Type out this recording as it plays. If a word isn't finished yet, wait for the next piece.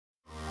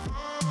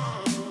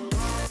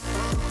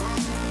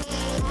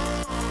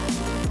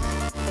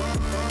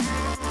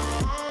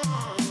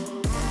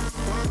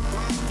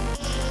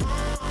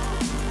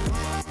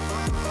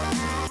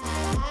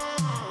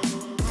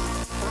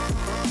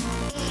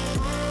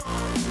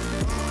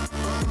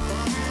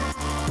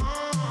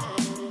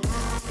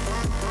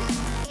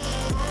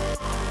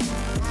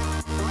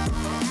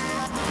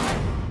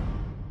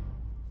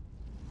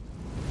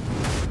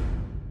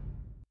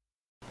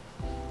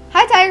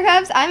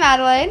I'm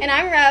Adelaide. And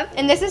I'm Rev.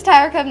 And this is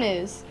Tiger Cub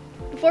News.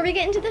 Before we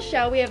get into the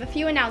show, we have a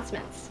few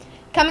announcements.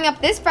 Coming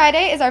up this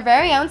Friday is our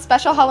very own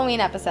special Halloween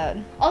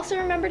episode. Also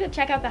remember to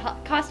check out the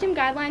costume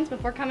guidelines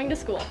before coming to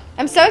school.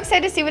 I'm so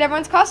excited to see what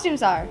everyone's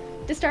costumes are.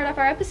 To start off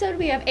our episode,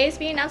 we have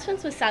ASB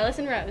announcements with Silas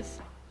and Rose.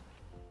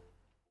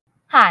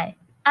 Hi,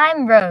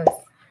 I'm Rose.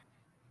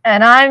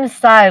 And I'm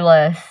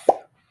Silas.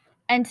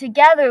 And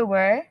together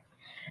we're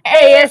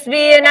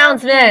ASB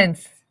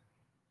announcements.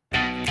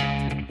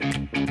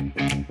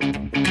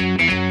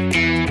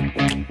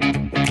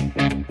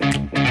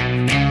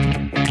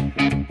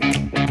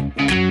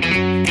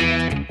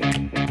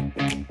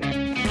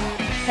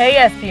 Hey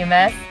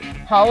SPMS,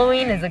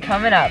 Halloween is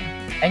coming up,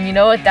 and you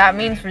know what that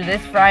means for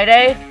this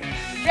Friday?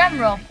 Drum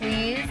roll,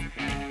 please.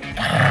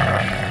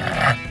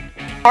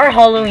 Our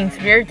Halloween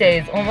Spirit Day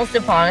is almost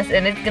upon us,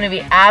 and it's going to be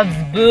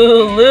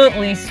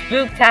absolutely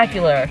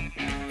spooktacular.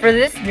 For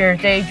this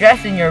Spirit Day,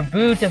 dress in your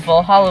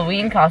beautiful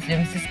Halloween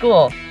costumes to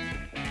school.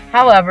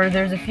 However,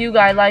 there's a few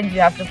guidelines you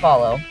have to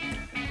follow.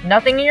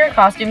 Nothing in your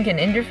costume can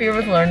interfere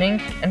with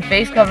learning, and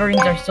face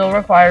coverings are still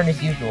required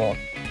as usual.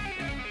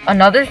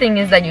 Another thing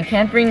is that you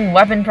can't bring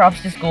weapon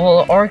props to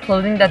school or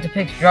clothing that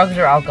depicts drugs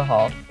or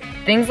alcohol.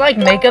 Things like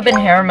makeup and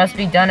hair must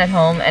be done at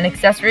home, and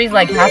accessories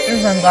like hats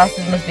and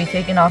sunglasses must be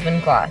taken off in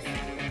class.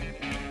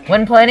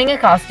 When planning a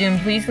costume,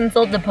 please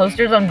consult the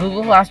posters on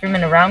Google Classroom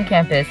and around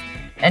campus,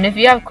 and if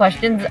you have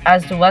questions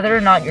as to whether or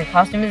not your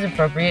costume is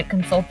appropriate,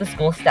 consult the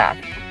school staff.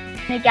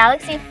 In a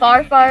galaxy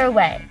far, far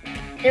away,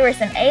 there were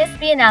some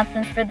ASB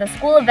announcements for the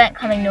school event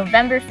coming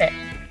November 5th.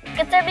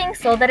 Tickets are being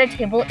sold at a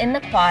table in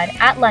the quad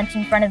at lunch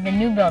in front of the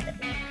new building.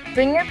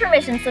 Bring your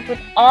permission slip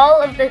with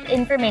all of the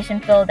information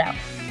filled out,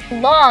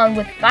 along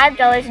with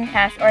 $5 in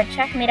cash or a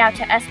check made out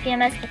to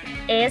SPMS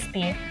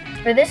ASB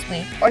for this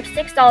week, or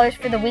 $6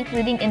 for the week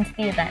leading into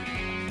the event.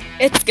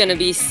 It's gonna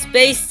be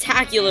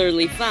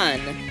space-tacularly fun.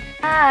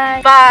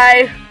 Bye!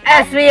 Bye,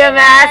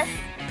 SPMS!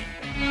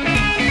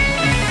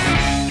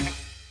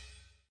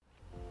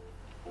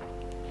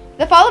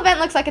 The fall event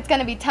looks like it's going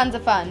to be tons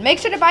of fun. Make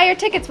sure to buy your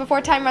tickets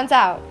before time runs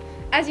out.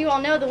 As you all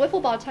know, the Wiffle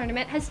Ball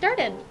Tournament has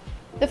started.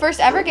 The first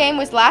ever game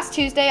was last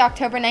Tuesday,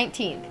 October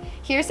 19th.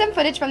 Here's some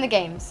footage from the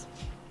games.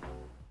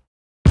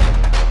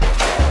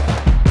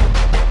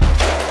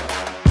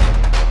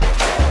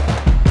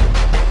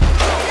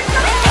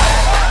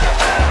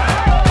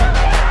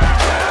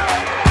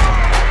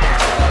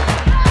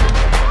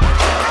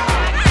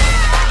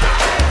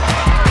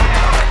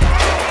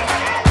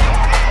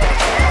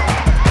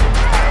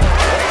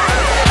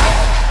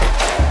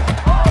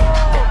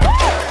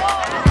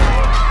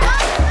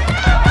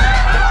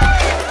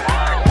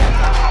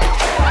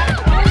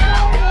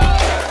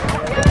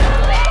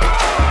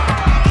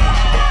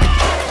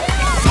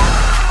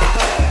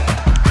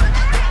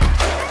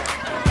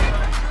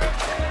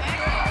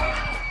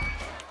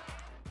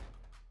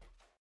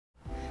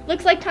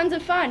 Looks like tons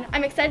of fun.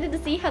 I'm excited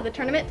to see how the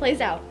tournament plays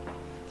out.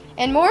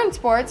 And more in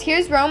sports,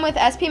 here's Rome with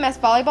SPMS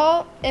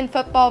volleyball and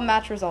football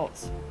match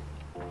results.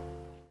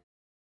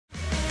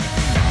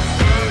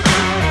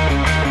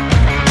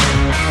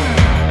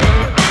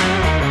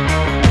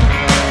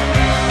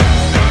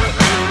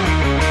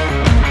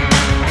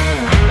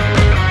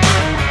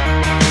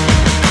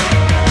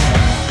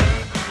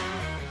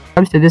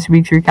 To this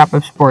week's recap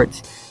of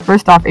sports.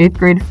 First off, 8th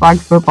grade flag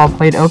football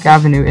played Oak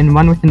Avenue and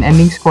won with an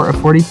ending score of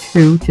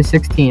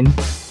 42-16.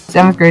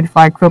 7th grade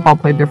flag football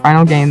played their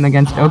final game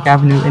against Oak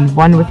Avenue and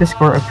won with a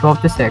score of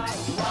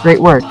 12-6. Great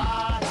work.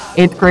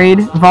 8th grade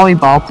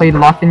volleyball played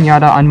La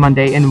Cañada on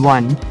Monday and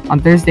won. On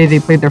Thursday, they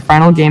played their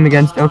final game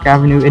against Oak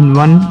Avenue and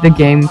won the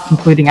game,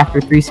 concluding after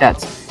 3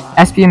 sets.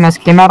 SPMS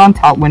came out on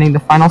top, winning the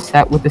final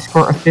set with a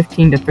score of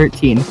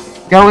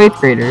 15-13. Go 8th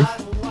graders.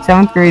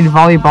 7th grade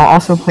volleyball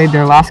also played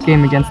their last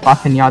game against La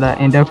Cañada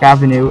and Oak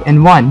Avenue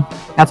and won.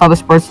 That's all the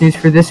sports news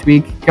for this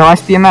week. Go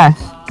SPMS!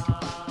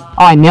 Oh,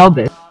 I nailed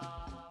it.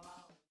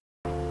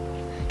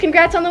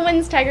 Congrats on the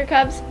wins, Tiger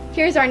Cubs.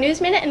 Here's our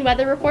News Minute and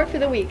weather report for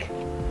the week.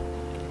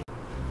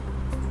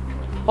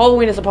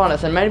 Halloween is upon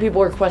us, and many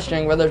people are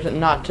questioning whether or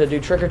not to do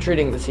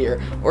trick-or-treating this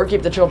year, or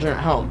keep the children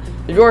at home.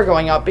 If you are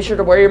going out, be sure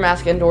to wear your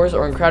mask indoors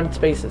or in crowded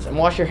spaces, and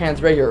wash your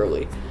hands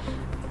regularly.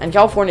 In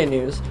California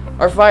news,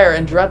 our fire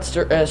and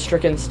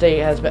drought-stricken state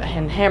has been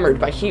hammered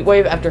by heat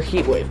wave after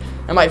heat wave,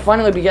 and might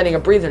finally be getting a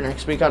breather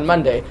next week on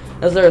Monday,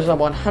 as there is a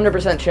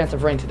 100% chance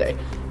of rain today.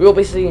 We will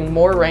be seeing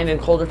more rain and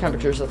colder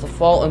temperatures as the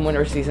fall and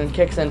winter season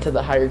kicks into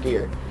the higher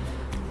gear.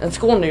 In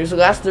school news,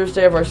 last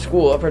Thursday of our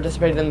school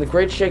participated in the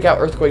Great Shakeout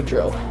Earthquake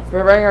Drill,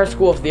 preparing our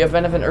school for the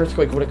event of an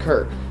earthquake would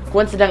occur.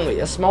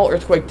 Coincidentally, a small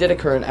earthquake did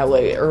occur in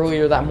LA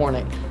earlier that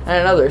morning, and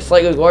another,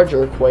 slightly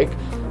larger earthquake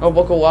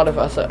woke a lot of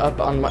us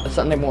up on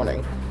Sunday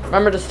morning.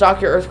 Remember to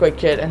stock your earthquake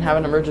kit and have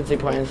an emergency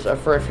plan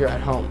for if you're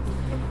at home.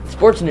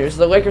 Sports news,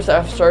 the Lakers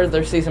have started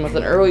their season with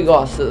an early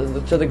loss to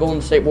the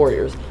Golden State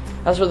Warriors.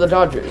 As for the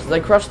Dodgers, they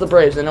crushed the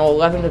Braves in an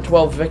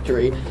 11-12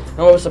 victory in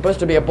what was supposed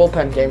to be a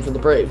bullpen game for the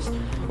Braves,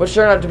 which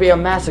turned out to be a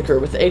massacre,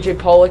 with A.J.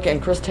 Pollock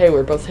and Chris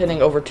Taylor both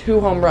hitting over 2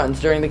 home runs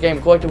during the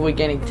game, collectively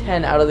gaining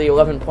 10 out of the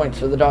 11 points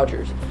for the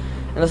Dodgers.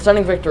 In a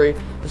stunning victory,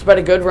 despite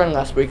a good run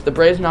last week, the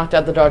Braves knocked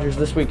out the Dodgers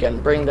this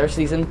weekend, bringing their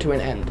season to an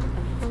end.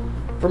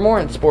 For more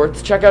in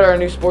sports, check out our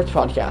new sports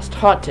podcast,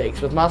 Hot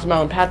Takes, with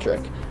Massimo and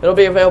Patrick. It'll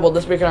be available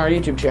this week on our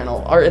YouTube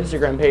channel, our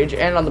Instagram page,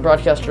 and on the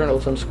Broadcast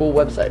Journalism School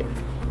website.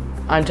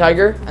 I'm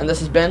Tiger, and this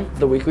has been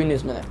the Weekly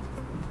News Minute.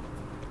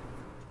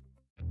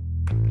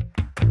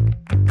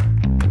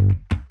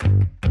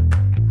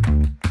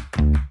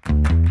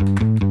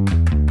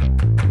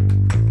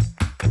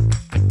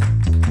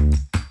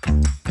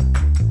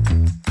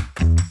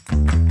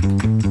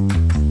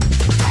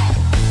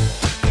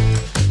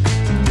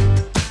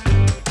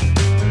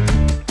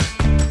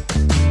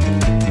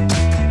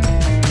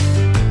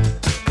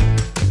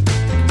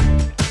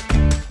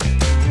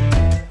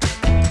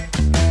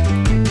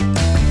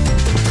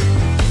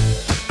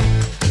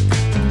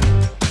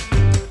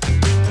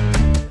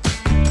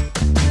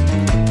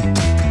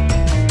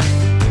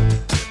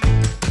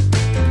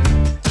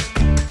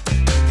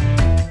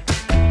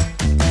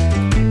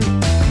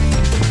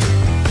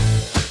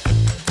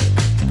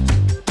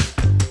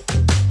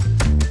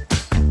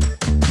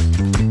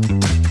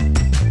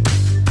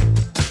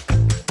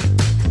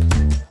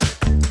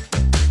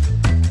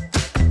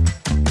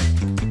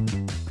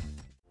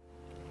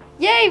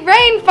 Yay,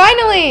 rain,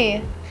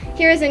 finally!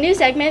 Here is a new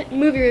segment,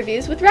 Movie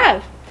Reviews with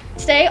Rev.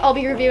 Today I'll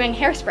be reviewing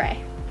Hairspray.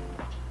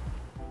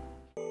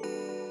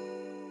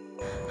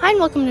 Hi and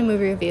welcome to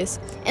Movie Reviews.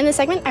 In this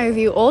segment I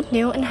review old,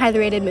 new, and highly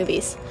rated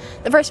movies.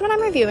 The first one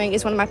I'm reviewing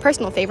is one of my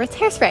personal favorites,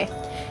 Hairspray.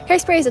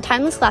 Hairspray is a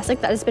timeless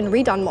classic that has been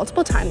redone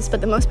multiple times,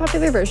 but the most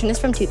popular version is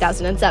from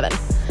 2007.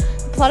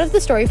 The plot of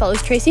the story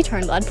follows Tracy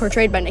Turnblad,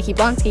 portrayed by Nikki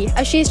Blonsky,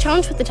 as she is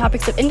challenged with the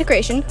topics of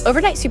integration,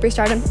 overnight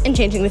superstardom, and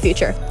changing the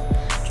future.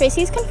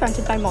 Tracy is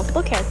confronted by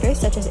multiple characters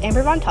such as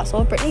Amber Von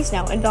Tussle, Brittany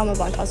Snow, and Velma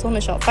Von Tussle and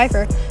Michelle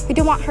Pfeiffer, who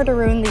don't want her to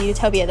ruin the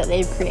utopia that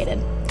they've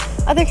created.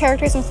 Other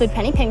characters include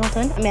Penny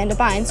Pingleton, Amanda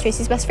Bynes,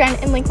 Tracy's best friend,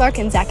 and Link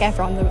Larkin, Zac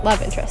Efron, the love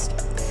interest.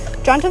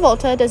 John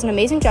Travolta does an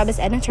amazing job as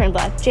Edna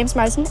Turnblad. James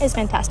Marsden is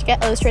fantastic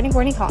at illustrating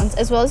Bernie Collins,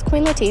 as well as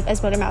Queen Latifah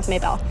as Motormouth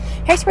Maybelle.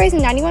 Hairspray is a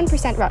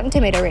 91% Rotten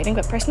Tomato rating,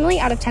 but personally,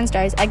 out of 10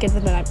 stars, I give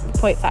it a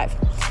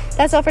 9.5.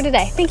 That's all for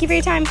today. Thank you for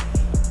your time.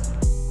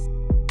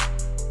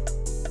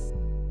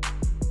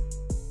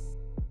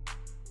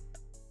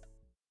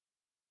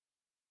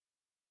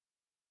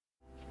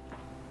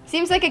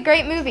 Seems like a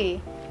great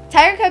movie.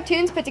 Tiger Cub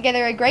Toons put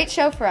together a great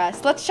show for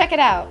us. Let's check it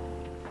out.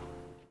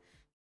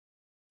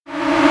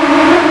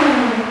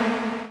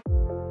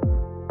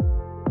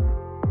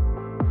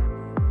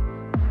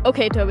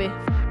 Okay, Toby.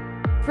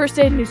 First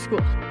day of new school.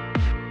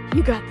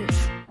 You got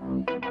this.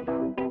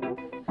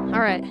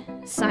 Alright,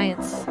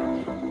 science.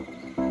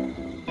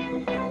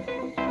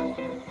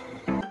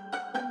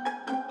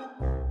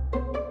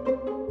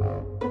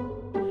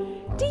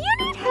 Do you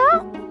need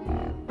help?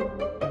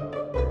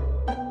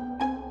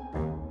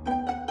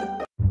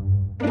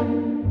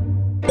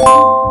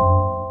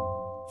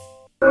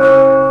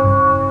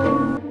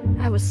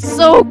 I was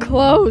so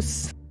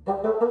close.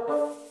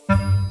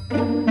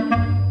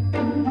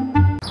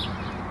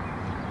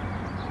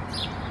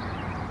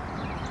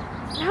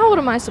 Now what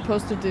am I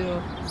supposed to do?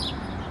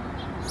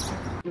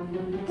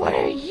 What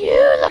are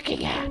you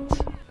looking at?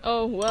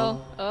 Oh,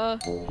 well, I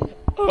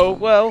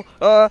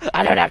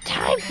don't have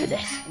time for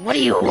this. What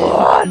do you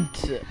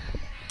want?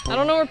 I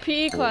don't know where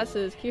PE class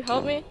is. Can you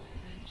help me?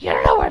 You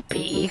don't know where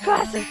PE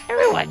class is?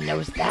 Everyone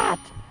knows that.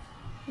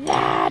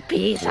 That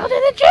PE's held in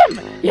the gym.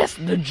 Yes,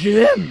 the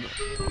gym.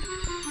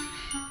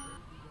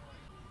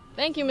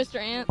 Thank you, Mr.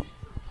 Ant.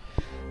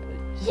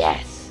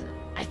 Yes,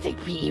 I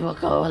think PE will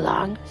go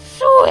along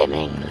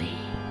swimmingly.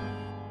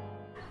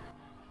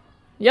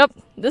 Yep,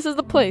 this is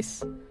the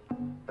place.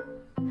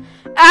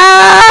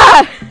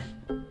 Ah!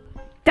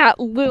 That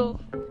little...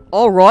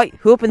 Alright,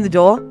 who opened the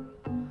door?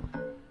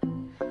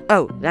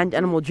 Oh, Land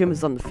Animal Gym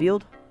is on the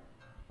field?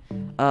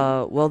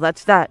 Well,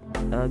 that's that.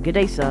 Good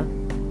day, sir.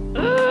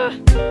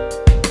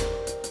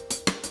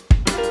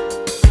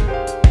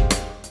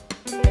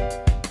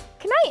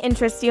 Can I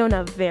interest you in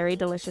a very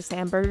delicious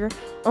hamburger?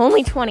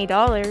 Only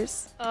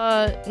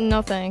 $20.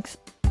 No thanks.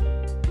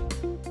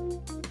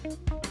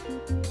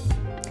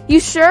 You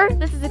sure?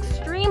 This is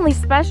extremely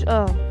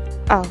special.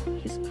 Oh,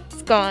 he's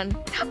gone.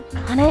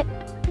 On it.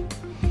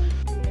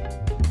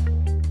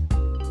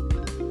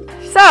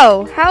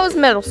 So, how's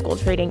middle school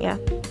treating you?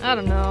 I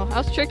don't know. I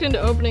was tricked into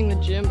opening the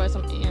gym by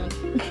some ant.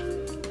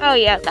 Oh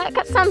yeah,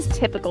 that sounds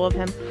typical of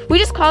him. We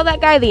just call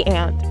that guy the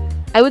Ant.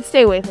 I would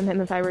stay away from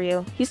him if I were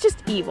you. He's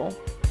just evil.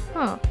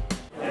 Huh.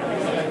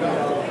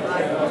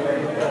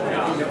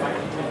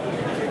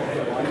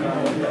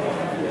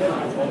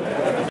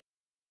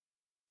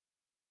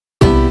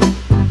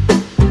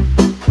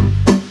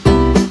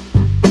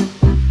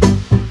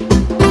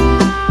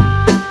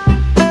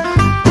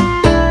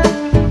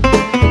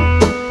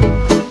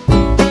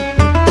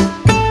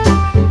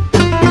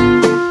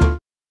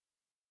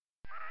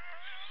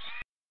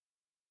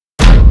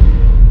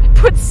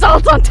 Put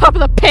salt on top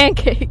of the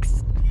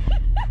pancakes.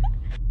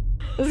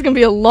 This is gonna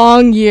be a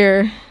long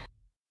year.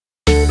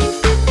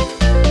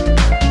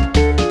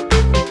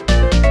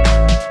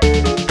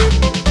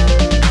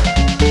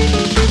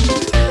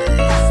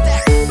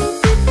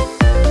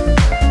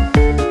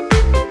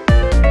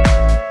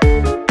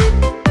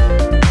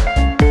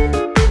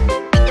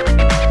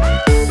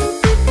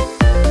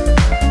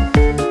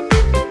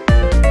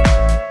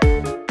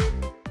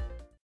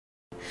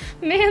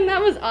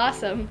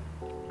 awesome.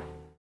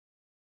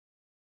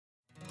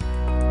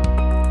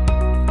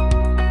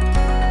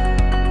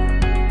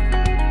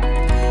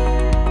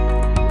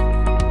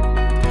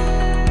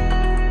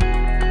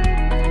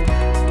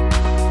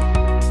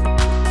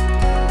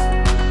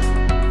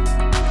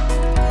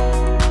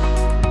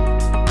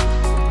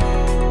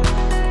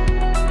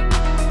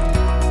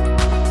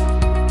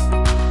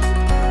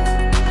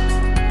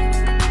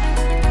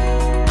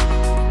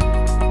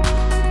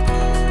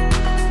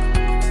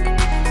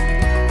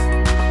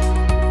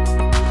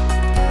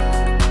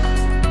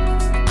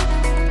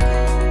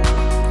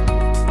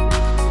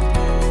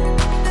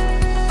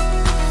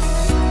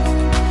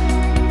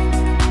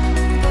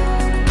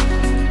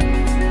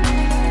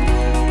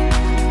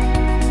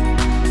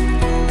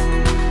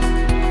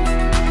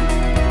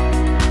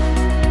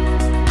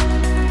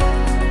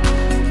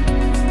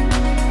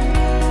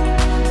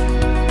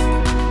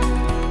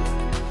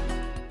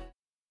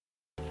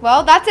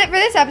 Well, that's it for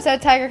this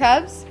episode, Tiger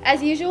Cubs.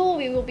 As usual,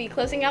 we will be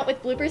closing out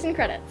with bloopers and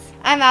credits.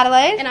 I'm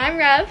Adelaide. And I'm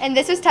Rev. And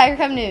this was Tiger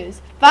Cub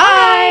News.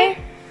 Bye!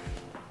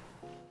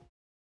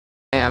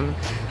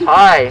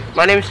 Hi,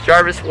 my name is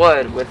Jarvis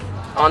Wood with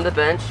On the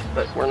Bench,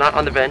 but we're not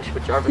on the bench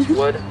with Jarvis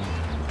Wood.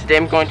 Today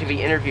I'm going to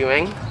be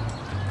interviewing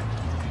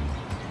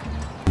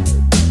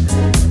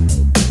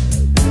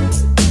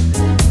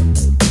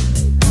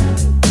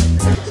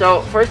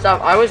So first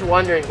off, I was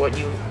wondering what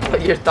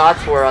your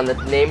thoughts were on the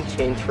name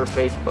change for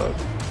Facebook.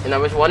 And I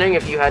was wondering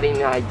if you had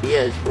any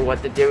ideas for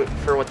what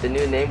the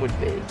new name would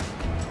be.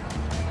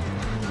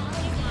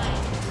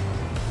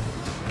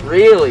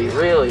 Really?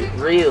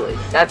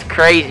 That's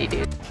crazy,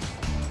 dude.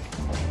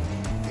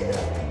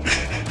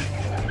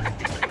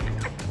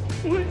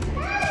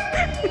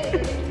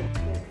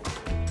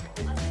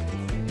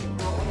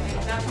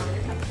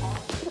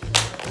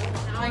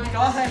 Oh my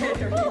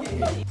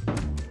god.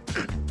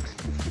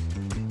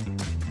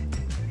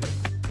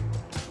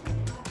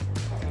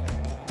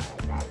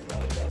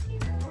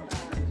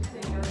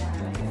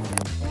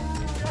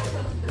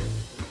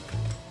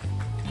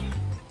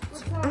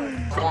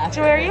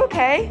 Joy, are you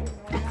okay?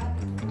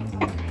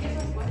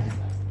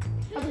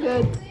 I'm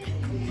good.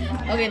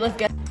 Okay, let's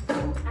go.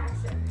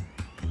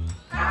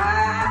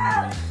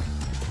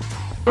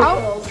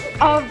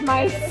 Out of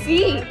my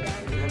seat.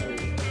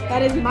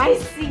 That is my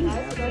seat.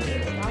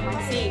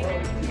 My seat.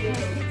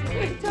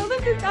 Tell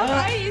them to stop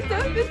fighting.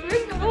 Stop this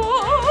room.